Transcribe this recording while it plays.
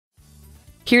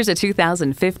Here's a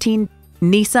 2015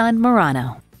 Nissan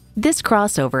Murano. This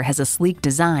crossover has a sleek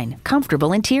design,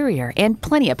 comfortable interior, and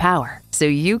plenty of power, so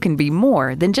you can be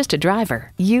more than just a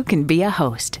driver. You can be a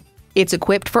host. It's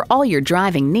equipped for all your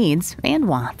driving needs and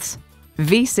wants.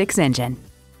 V6 engine,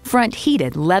 front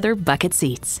heated leather bucket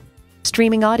seats,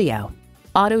 streaming audio,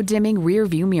 auto-dimming rear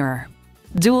view mirror,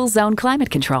 dual zone climate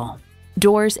control,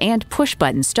 doors and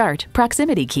push-button start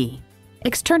proximity key,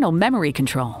 external memory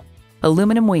control,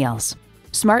 aluminum wheels,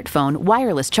 smartphone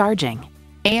wireless charging,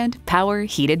 and power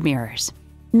heated mirrors.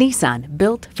 Nissan,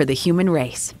 built for the human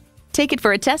race. Take it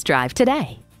for a test drive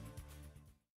today.